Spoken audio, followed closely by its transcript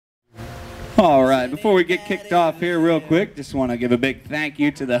All right, before we get kicked off here real quick, just want to give a big thank you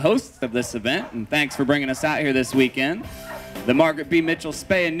to the hosts of this event, and thanks for bringing us out here this weekend. The Margaret B. Mitchell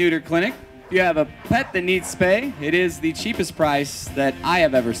Spay and Neuter Clinic. If you have a pet that needs spay, it is the cheapest price that I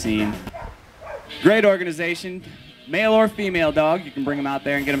have ever seen. Great organization, male or female dog. You can bring them out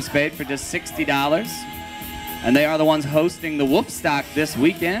there and get them spayed for just $60. And they are the ones hosting the Woofstock this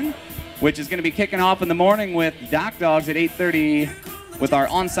weekend, which is going to be kicking off in the morning with Doc Dogs at 8:30 with our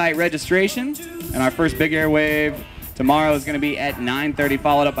on-site registration. And our first big airwave tomorrow is going to be at 9:30,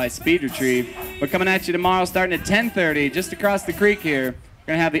 followed up by Speed Retrieve. We're coming at you tomorrow starting at 10:30, just across the creek here. We're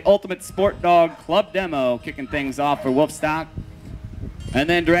going to have the Ultimate Sport Dog Club Demo kicking things off for Woofstock. And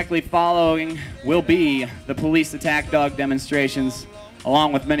then directly following will be the police attack dog demonstrations,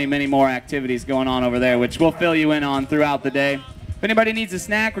 along with many, many more activities going on over there, which we'll fill you in on throughout the day. If anybody needs a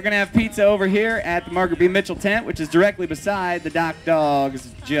snack, we're going to have pizza over here at the Margaret B. Mitchell tent, which is directly beside the Doc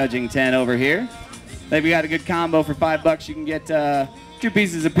Dogs judging tent over here. They've got a good combo for $5. You can get 2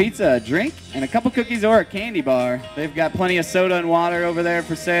 pieces of pizza, a drink, and a couple cookies or a candy bar. They've got plenty of soda and water over there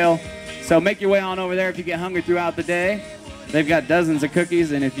for sale. So make your way on over there if you get hungry throughout the day. They've got dozens of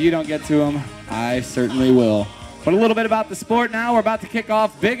cookies, and if you don't get to them, I certainly will. But a little bit about the sport now. We're about to kick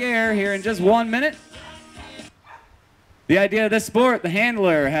off Big Air here in just 1 minute. The idea of this sport, the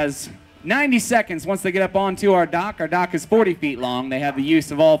handler has 90 seconds once they get up onto our dock. Our dock is 40 feet long. They have the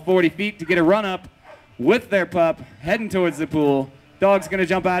use of all 40 feet to get a run up with their pup heading towards the pool. Dog's going to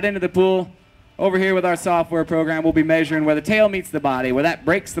jump out into the pool. Over here with our software program, we'll be measuring where the tail meets the body, where that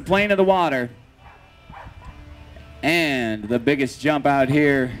breaks the plane of the water. And the biggest jump out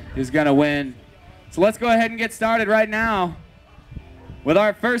here is going to win. So let's go ahead and get started right now with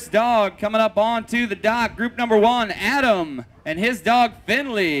our first dog coming up onto the dock. Group number 1, Adam and his dog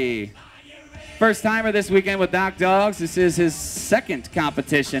Finley. First timer this weekend with Doc Dogs. This is his second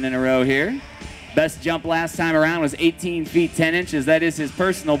competition in a row here. Best jump last time around was 18 feet 10 inches. That is his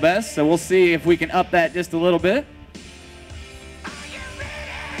personal best, so we'll see if we can up that just a little bit.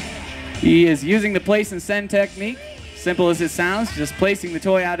 He is using the place and send technique. Simple as it sounds, just placing the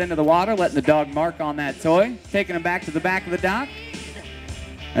toy out into the water, letting the dog mark on that toy, taking him back to the back of the dock.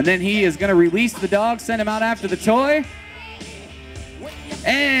 And then he is going to release the dog, send him out after the toy.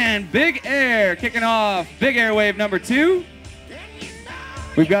 And Big Air kicking off Big Air wave number 2.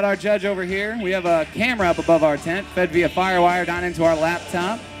 We've got our judge over here. We have a camera up above our tent, fed via firewire down into our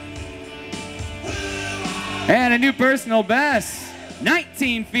laptop. And a new personal best,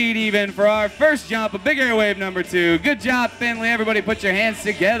 19 feet even for our first jump of Big Air wave number 2. Good job, Finley. Everybody put your hands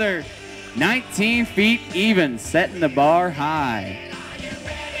together. 19 feet even, setting the bar high.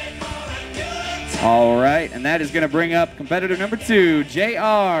 All right, and that is going to bring up competitor number 2,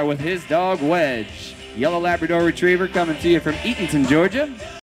 JR, with his dog Wedge. Yellow Labrador Retriever coming to you from Eatonton, Georgia.